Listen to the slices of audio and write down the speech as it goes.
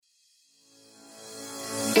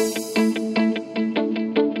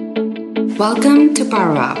Welcome to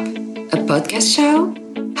Power Up, a podcast show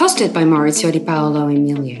hosted by Maurizio Di Paolo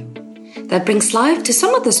Emilio that brings life to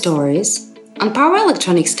some of the stories on power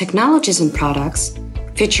electronics technologies and products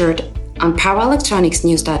featured on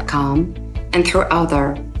powerelectronicsnews.com and through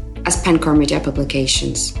other AspenCore media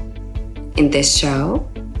publications. In this show,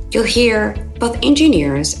 you'll hear both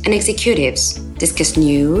engineers and executives discuss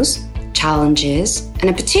news, challenges, and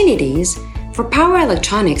opportunities for power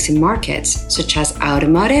electronics in markets such as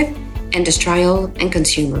automotive, industrial, and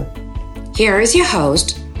consumer. Here is your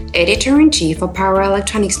host, Editor-in-Chief of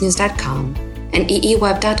PowerElectronicsNews.com and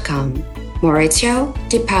EEWeb.com, Maurizio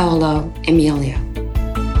Di Paolo Emilio.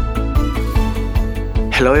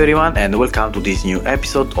 Hello everyone and welcome to this new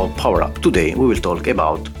episode of Power Up. Today we will talk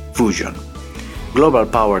about fusion. Global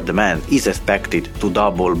power demand is expected to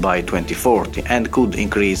double by 2040 and could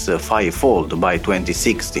increase fivefold by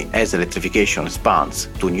 2060 as electrification expands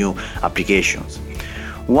to new applications.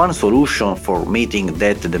 One solution for meeting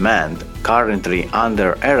that demand, currently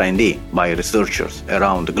under R&D by researchers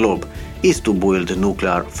around the globe, is to build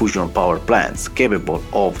nuclear fusion power plants capable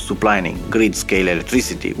of supplying grid-scale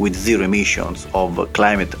electricity with zero emissions of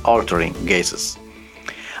climate-altering gases.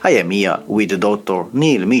 I am here with Dr.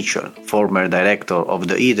 Neil Mitchell, former director of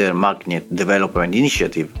the ITER Magnet Development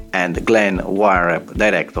Initiative, and Glenn Weinreb,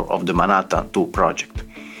 director of the Manhattan II project.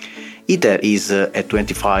 ITER is a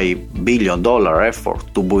 $25 billion effort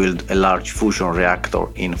to build a large fusion reactor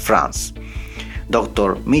in France.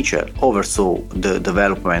 Dr. Mitchell oversaw the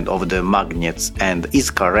development of the magnets and is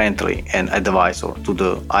currently an advisor to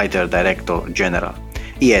the ITER Director General.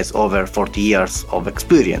 He has over 40 years of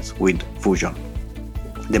experience with fusion.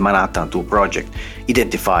 The Manhattan II project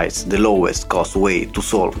identifies the lowest cost way to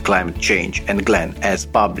solve climate change, and Glenn has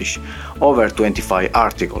published over 25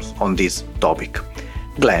 articles on this topic.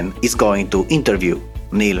 Glenn is going to interview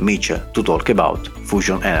Neil Mitchell to talk about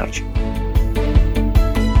fusion energy.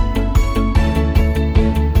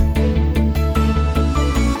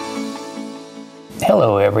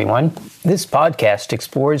 Hello, everyone. This podcast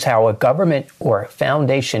explores how a government or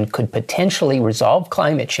foundation could potentially resolve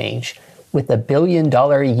climate change with a $1 billion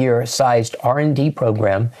a year sized R&D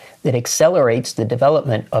program that accelerates the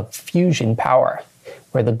development of fusion power,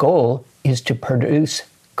 where the goal is to produce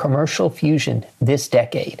commercial fusion this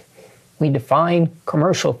decade. We define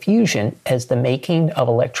commercial fusion as the making of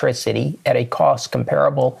electricity at a cost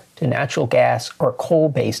comparable to natural gas or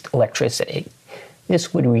coal-based electricity.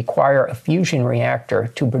 This would require a fusion reactor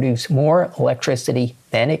to produce more electricity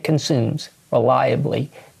than it consumes reliably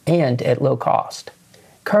and at low cost.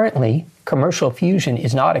 Currently, commercial fusion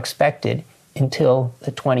is not expected until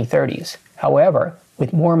the 2030s. However,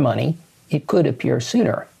 with more money, it could appear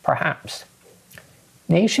sooner, perhaps.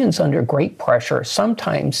 Nations under great pressure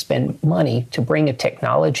sometimes spend money to bring a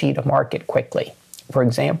technology to market quickly. For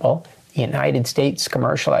example, the United States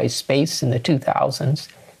commercialized space in the 2000s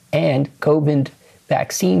and COVID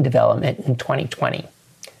vaccine development in 2020.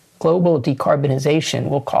 Global decarbonization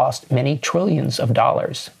will cost many trillions of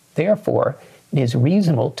dollars. Therefore, it is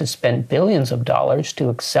reasonable to spend billions of dollars to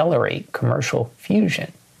accelerate commercial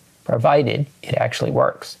fusion, provided it actually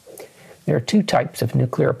works. There are two types of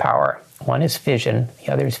nuclear power. One is fission,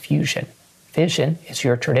 the other is fusion. Fission is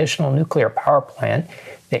your traditional nuclear power plant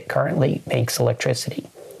that currently makes electricity.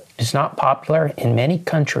 It is not popular in many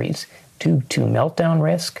countries due to meltdown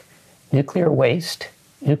risk, nuclear waste,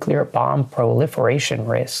 nuclear bomb proliferation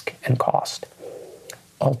risk, and cost.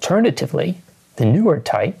 Alternatively, the newer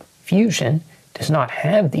type, fusion, does not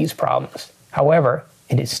have these problems. However,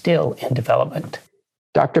 it is still in development.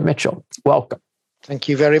 Dr. Mitchell, welcome. Thank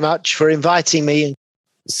you very much for inviting me.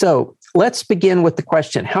 So let's begin with the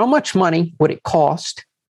question, how much money would it cost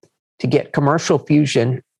to get commercial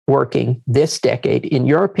fusion working this decade, in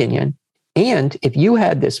your opinion? And if you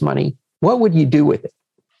had this money, what would you do with it?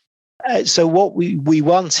 So what we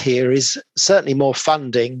want here is certainly more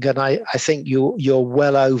funding, and I think you're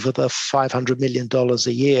well over the $500 million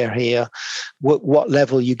a year here. What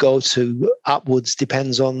level you go to upwards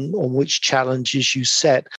depends on which challenges you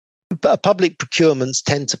set. But public procurements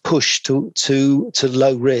tend to push to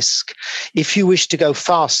low risk. If you wish to go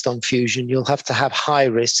fast on fusion, you'll have to have high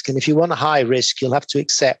risk. And if you want a high risk, you'll have to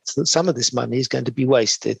accept that some of this money is going to be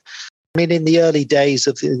wasted. I mean, in the early days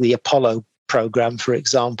of the Apollo program, for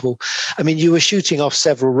example, I mean, you were shooting off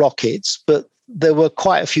several rockets, but there were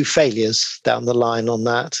quite a few failures down the line on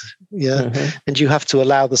that. Yeah. Mm-hmm. And you have to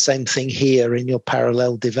allow the same thing here in your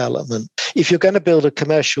parallel development. If you're going to build a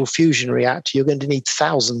commercial fusion reactor, you're going to need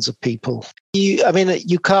thousands of people.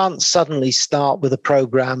 You can't suddenly start with a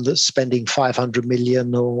program that's spending 500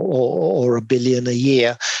 million or $1 billion a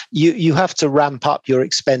year. You have to ramp up your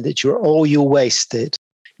expenditure or you'll waste it.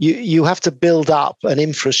 You have to build up an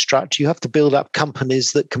infrastructure. You have to build up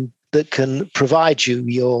companies that can provide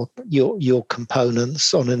you your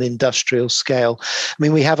components on an industrial scale. I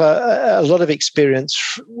mean, we have a lot of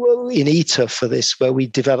experience in ITER for this, where we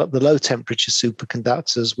developed the low temperature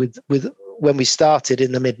superconductors with when we started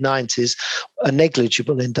in the mid-90s, a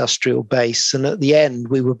negligible industrial base. And at the end,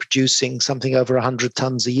 we were producing something over 100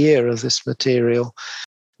 tons a year of this material.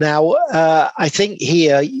 Now, I think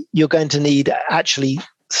here you're going to need actually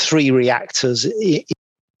 3 reactors.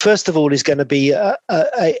 First of all, is going to be a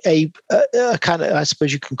kind of, I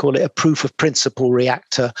suppose you can call it a proof of principle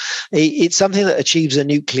reactor. It's something that achieves a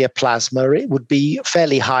nuclear plasma. It would be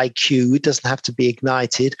fairly high Q. It doesn't have to be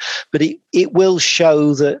ignited, but it will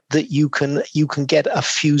show that you can get a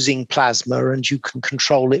fusing plasma and you can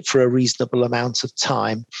control it for a reasonable amount of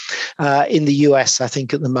time. In the US, I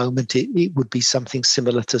think at the moment it would be something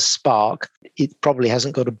similar to Spark. It probably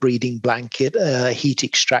hasn't got a breeding blanket. Heat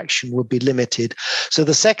extraction would be limited. So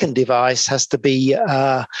the second device has to be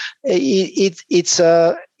it's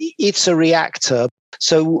a reactor.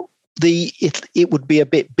 So it would be a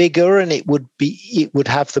bit bigger, and it would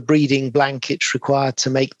have the breeding blankets required to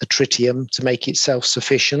make the tritium to make it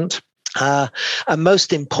self-sufficient. And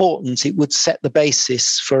most important, it would set the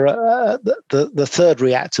basis for the third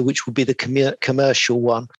reactor, which would be the commercial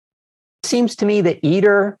one. It seems to me that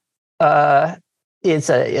ITER is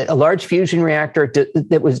a large fusion reactor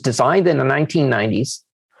that was designed in the 1990s,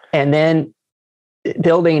 and then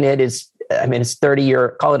building it it's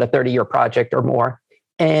 30-year, call it a 30-year project or more.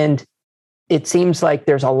 And it seems like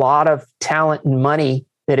there's a lot of talent and money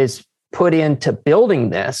that is put into building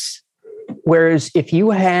this. Whereas if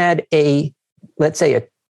you had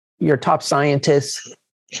your top scientists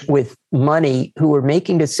with money who were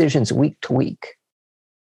making decisions week to week,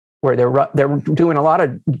 where they're doing a lot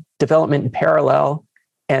of development in parallel,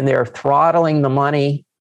 and they're throttling the money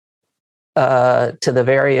to the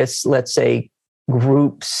various, let's say,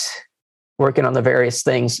 groups working on the various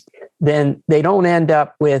things, then they don't end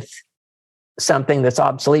up with something that's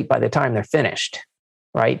obsolete by the time they're finished,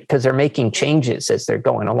 right? Because they're making changes as they're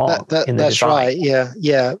going along. That's design. Right.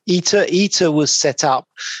 Yeah. ITER was set up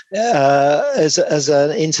as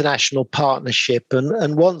an international partnership,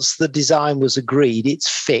 and once the design was agreed, it's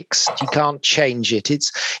fixed. You can't change it.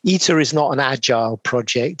 ITER is not an agile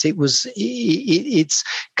project. It's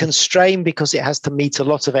constrained because it has to meet a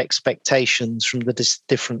lot of expectations from the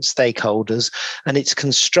different stakeholders, and it's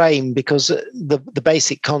constrained because the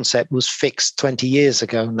basic concept was fixed 20 years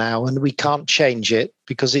ago now, and we can't change it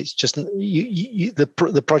because it's just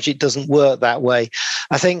the project doesn't work that way.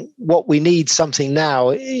 I think what we need something now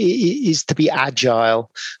is to be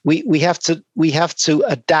agile. We have to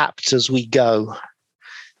adapt as we go,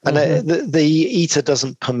 and the ITER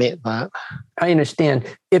doesn't permit that. I understand.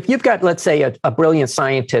 If you've got, let's say, a brilliant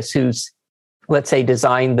scientist who's, let's say,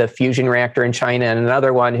 designed the fusion reactor in China, and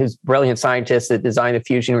another one who's brilliant scientist that designed a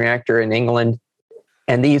fusion reactor in England,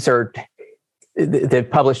 and they've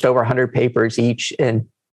published over 100 papers each, and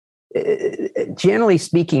generally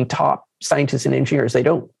speaking, top scientists and engineers,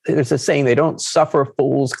 there's a saying, they don't suffer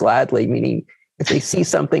fools gladly, meaning if they see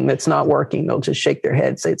something that's not working, they'll just shake their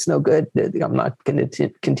head, say it's no good. I'm not going to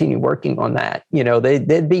continue working on that.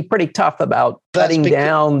 They'd be pretty tough about cutting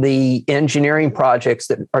down the engineering projects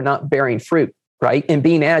that are not bearing fruit, right? And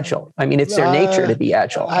being agile. I mean, it's their nature to be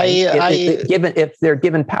agile. If they're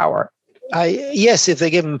given power. Yes, if they're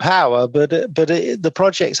given power, but the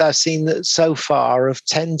projects I've seen that so far have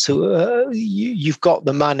tend to you've got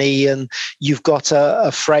the money and you've got a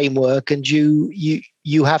framework, and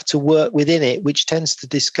you have to work within it, which tends to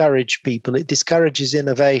discourage people. It discourages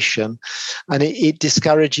innovation, and it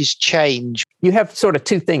discourages change. You have sort of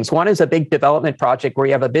two things. One is a big development project where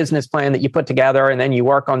you have a business plan that you put together, and then you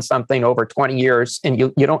work on something over 20 years, and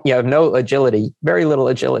you have no agility, very little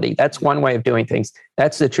agility. That's one way of doing things.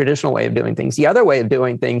 That's the traditional way of doing things. The other way of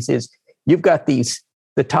doing things is you've got the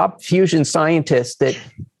top fusion scientists that,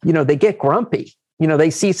 they get grumpy.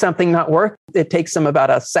 They see something not work. It takes them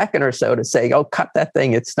about a second or so to say, "Oh, cut that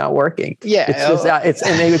thing! It's not working." Yeah,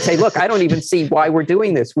 and they would say, "Look, I don't even see why we're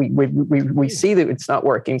doing this. We see that it's not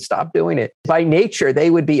working. Stop doing it." By nature,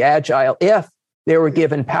 they would be agile if they were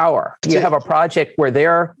given power. You have a project where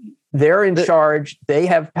they're in charge. They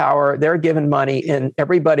have power. They're given money, and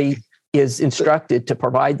everybody is instructed to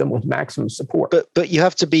provide them with maximum support. But you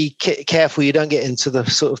have to be careful you don't get into the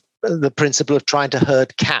sort of the principle of trying to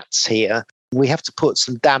herd cats here. We have to put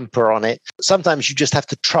some damper on it. Sometimes you just have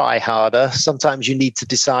to try harder. Sometimes you need to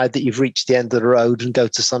decide that you've reached the end of the road and go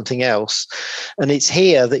to something else. And it's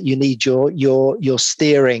here that you need your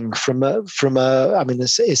steering from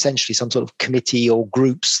essentially some sort of committee or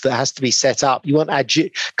groups that has to be set up. You want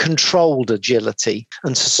controlled agility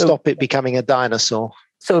and to stop it becoming a dinosaur.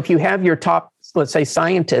 So if you have your top, let's say,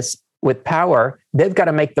 scientists with power, they've got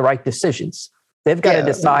to make the right decisions. They've got to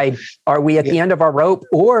decide, are we at the end of our rope,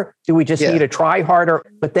 or do we just need to try harder?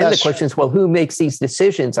 But then the question is, well, who makes these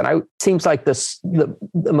decisions? And it seems like the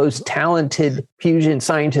most talented fusion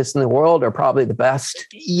scientists in the world are probably the best.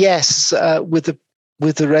 Yes,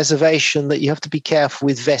 with the reservation that you have to be careful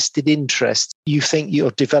with vested interests. You think you're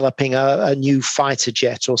developing a new fighter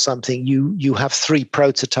jet or something. You have 3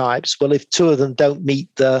 prototypes. Well, if 2 of them don't meet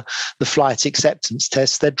the flight acceptance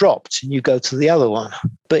test, they're dropped and you go to the other one.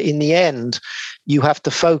 But in the end, you have to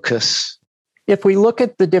focus. If we look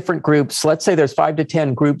at the different groups, let's say there's 5 to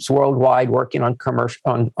 10 groups worldwide working on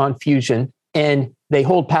on fusion, and they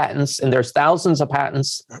hold patents, and there's thousands of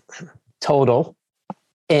patents total.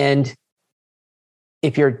 And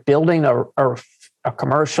if you're building a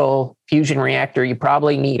commercial fusion reactor, you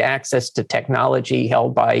probably need access to technology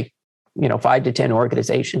held by, 5 to 10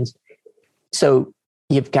 organizations. So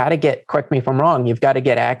you've got to correct me if I'm wrong, you've got to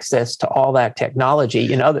get access to all that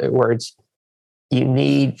technology. In other words, you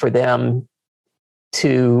need for them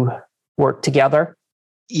to work together.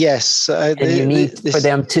 Yes. And you need for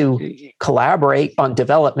them to collaborate on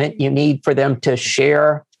development. You need for them to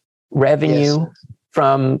share revenue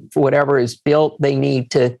from whatever is built. They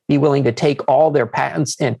need to be willing to take all their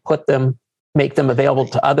patents and make them available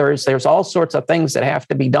to others. There's all sorts of things that have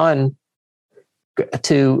to be done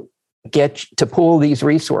to pool these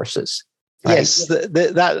resources. Right? Yes,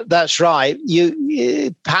 that's right.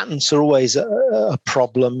 Patents are always a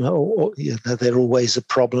problem, or they're always a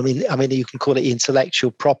problem. You can call it intellectual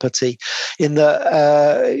property.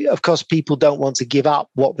 Of course, people don't want to give up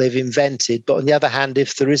what they've invented, but on the other hand,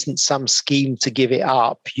 if there isn't some scheme to give it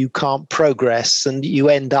up, you can't progress, and you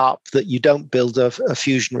end up that you don't build a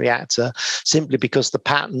fusion reactor simply because the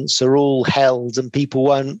patents are all held and people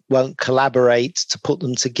won't collaborate to put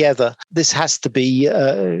them together. This has to be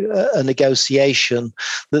a negotiation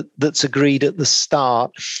that's agreed at the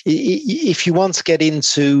start. If you want to get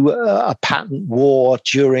into a patent war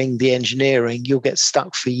during the engineering, you'll get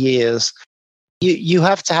stuck for years. You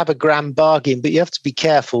have to have a grand bargain, but you have to be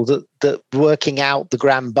careful that working out the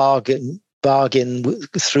grand bargain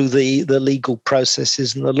through the legal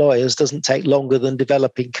processes and the lawyers doesn't take longer than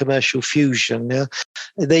developing commercial fusion.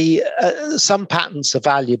 Some patents are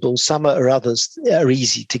valuable, some others are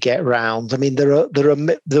easy to get around. I mean, there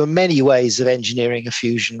are many ways of engineering a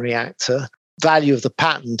fusion reactor. Value of the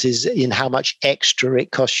patent is in how much extra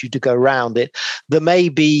it costs you to go around it. There may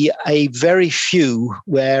be a very few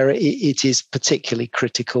where it is particularly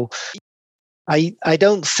critical. I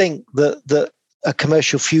don't think that a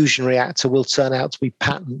commercial fusion reactor will turn out to be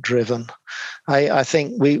patent driven. I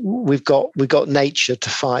think we've got nature to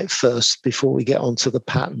fight first before we get onto the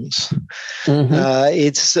patents. Mm-hmm.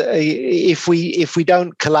 It's if we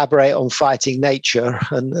don't collaborate on fighting nature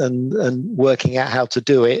and working out how to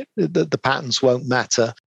do it, the patents won't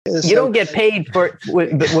matter. You don't get paid for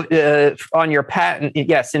on your patent,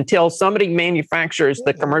 yes, until somebody manufactures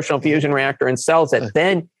the commercial fusion reactor and sells it.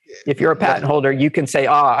 Then, if you're a patent holder, you can say,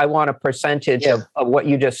 I want a percentage of what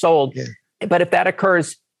you just sold. Yeah. But if that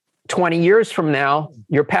occurs 20 years from now,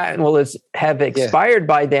 your patent will have expired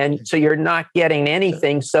by then, so you're not getting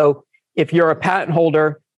anything. So if you're a patent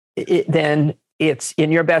holder, then it's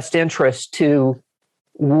in your best interest to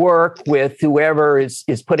work with whoever is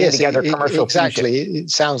putting together commercial exactly. fusion. It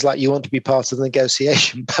sounds like you want to be part of the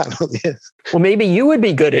negotiation panel. Yes. Well, maybe you would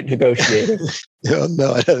be good at negotiating.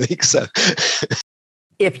 No, I don't think so.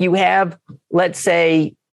 If you have, let's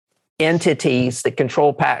say, entities that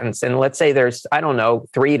control patents, and let's say there's,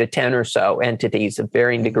 3 to 10 or so entities of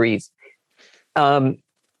varying degrees, and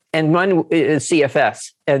one is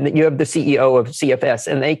CFS, and you have the CEO of CFS,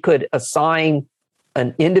 and they could assign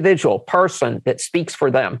an individual person that speaks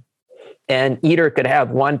for them, and ITER could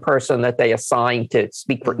have one person that they assign to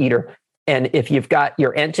speak for ITER. And if you've got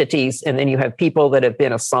your entities, and then you have people that have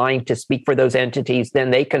been assigned to speak for those entities,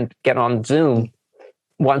 then they can get on Zoom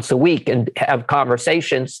once a week and have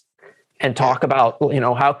conversations and talk about,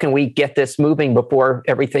 how can we get this moving before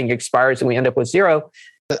everything expires and we end up with zero.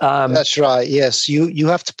 That's right. Yes. You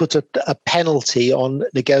have to put a penalty on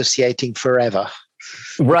negotiating forever.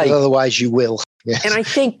 Right. Otherwise you will. Yes. And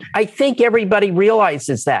I think everybody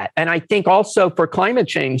realizes that. And I think also for climate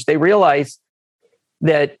change, they realize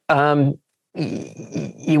that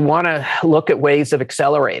you want to look at ways of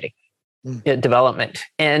accelerating development.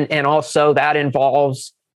 And also that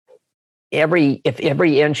involves if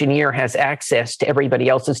every engineer has access to everybody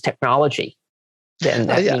else's technology, then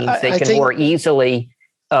that means they can more easily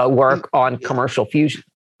work on commercial fusion.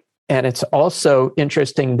 And it's also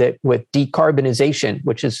interesting that with decarbonization,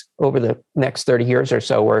 which is over the next 30 years or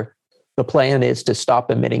so, where the plan is to stop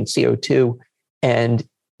emitting CO2, and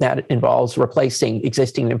that involves replacing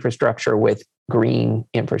existing infrastructure with green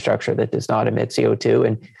infrastructure that does not emit CO2.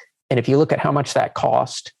 And if you look at how much that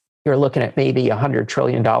cost, you're looking at maybe $100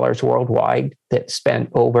 trillion worldwide that's spent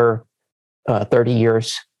over 30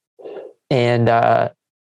 years. And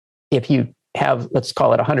if you have, let's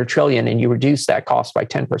call it 100 trillion, and you reduce that cost by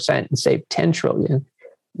 10% and save 10 trillion,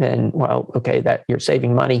 then, well, okay, that you're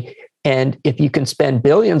saving money. And if you can spend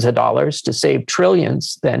billions of dollars to save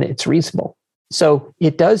trillions, then it's reasonable. So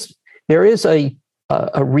there is a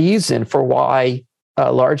reason for why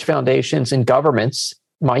large foundations and governments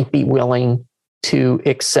might be willing to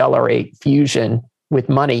accelerate fusion with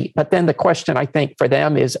money. But then the question, I think, for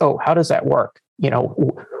them is, how does that work?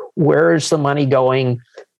 Where's the money going?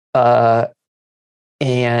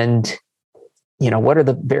 And, what are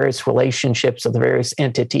the various relationships of the various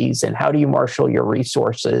entities, and how do you marshal your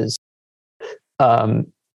resources?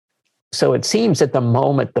 So it seems at the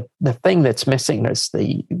moment, the thing that's missing is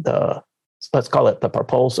the let's call it the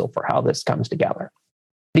proposal for how this comes together.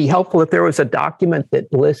 It'd be helpful if there was a document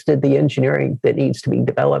that listed the engineering that needs to be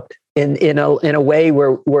developed in a way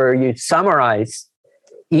where you summarize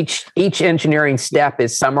each engineering step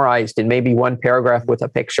is summarized in maybe one paragraph with a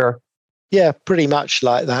picture. Yeah, pretty much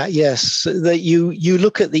like that. Yes, that you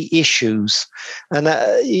look at the issues, and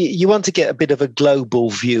you want to get a bit of a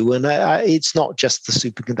global view. And it's not just the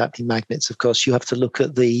superconducting magnets. Of course, you have to look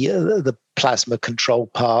at the plasma control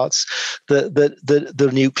parts, the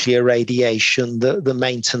nuclear radiation, the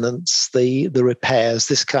maintenance, the repairs,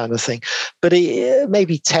 this kind of thing. But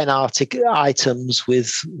maybe 10 items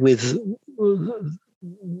with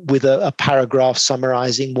a paragraph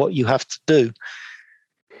summarizing what you have to do.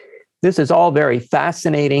 This is all very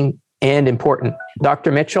fascinating and important.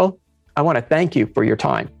 Dr. Mitchell, I want to thank you for your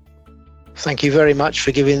time. Thank you very much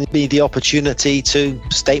for giving me the opportunity to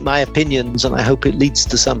state my opinions, and I hope it leads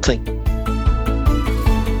to something.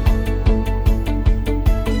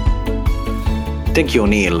 Thank you,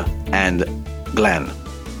 Neil and Glenn.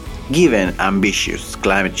 Given ambitious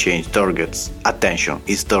climate change targets, attention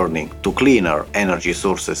is turning to cleaner energy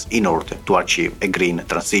sources in order to achieve a green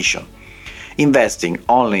transition. Investing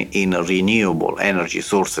only in renewable energy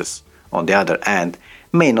sources, on the other hand,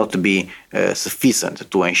 may not be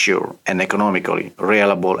sufficient to ensure an economically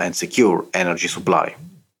reliable and secure energy supply.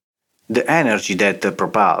 The energy that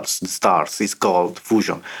propels the stars is called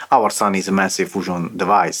fusion. Our sun is a massive fusion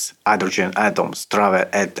device. Hydrogen atoms travel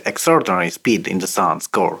at extraordinary speed in the sun's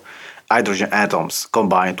core. Hydrogen atoms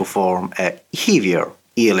combine to form a heavier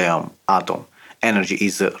helium atom. Energy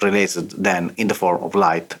is released then in the form of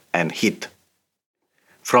light and heat.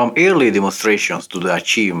 From early demonstrations to the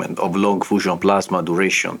achievement of long fusion plasma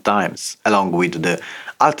duration times, along with the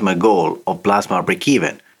ultimate goal of plasma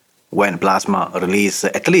break-even, when plasma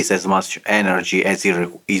releases at least as much energy as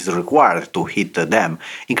is required to heat them,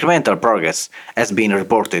 incremental progress has been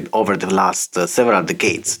reported over the last several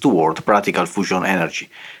decades toward practical fusion energy.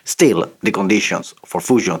 Still, the conditions for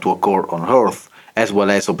fusion to occur on Earth, as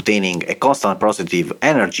well as obtaining a constant positive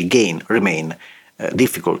energy gain, remain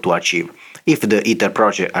difficult to achieve. If the ITER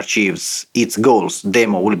project achieves its goals,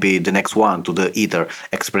 DEMO will be the next one to the ITER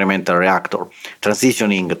experimental reactor.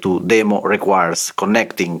 Transitioning to DEMO requires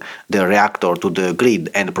connecting the reactor to the grid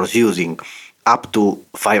and producing up to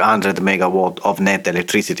 500 megawatt of net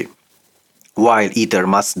electricity. While ITER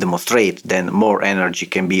must demonstrate that more energy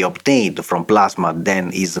can be obtained from plasma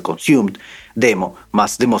than is consumed, DEMO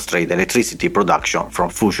must demonstrate electricity production from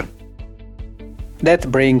fusion.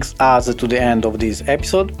 That brings us to the end of this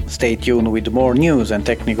episode. Stay tuned with more news and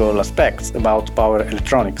technical aspects about power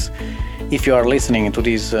electronics. If you are listening to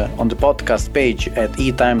this on the podcast page at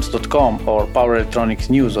etimes.com or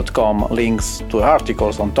powerelectronicsnews.com, links to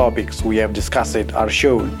articles on topics we have discussed are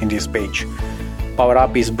shown in this page. Power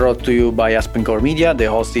Up is brought to you by AspenCore Media.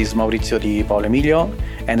 The host is Maurizio Di Paolo Emilio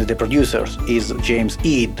and the producer is James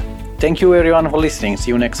Eade. Thank you everyone for listening.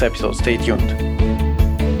 See you next episode. Stay tuned.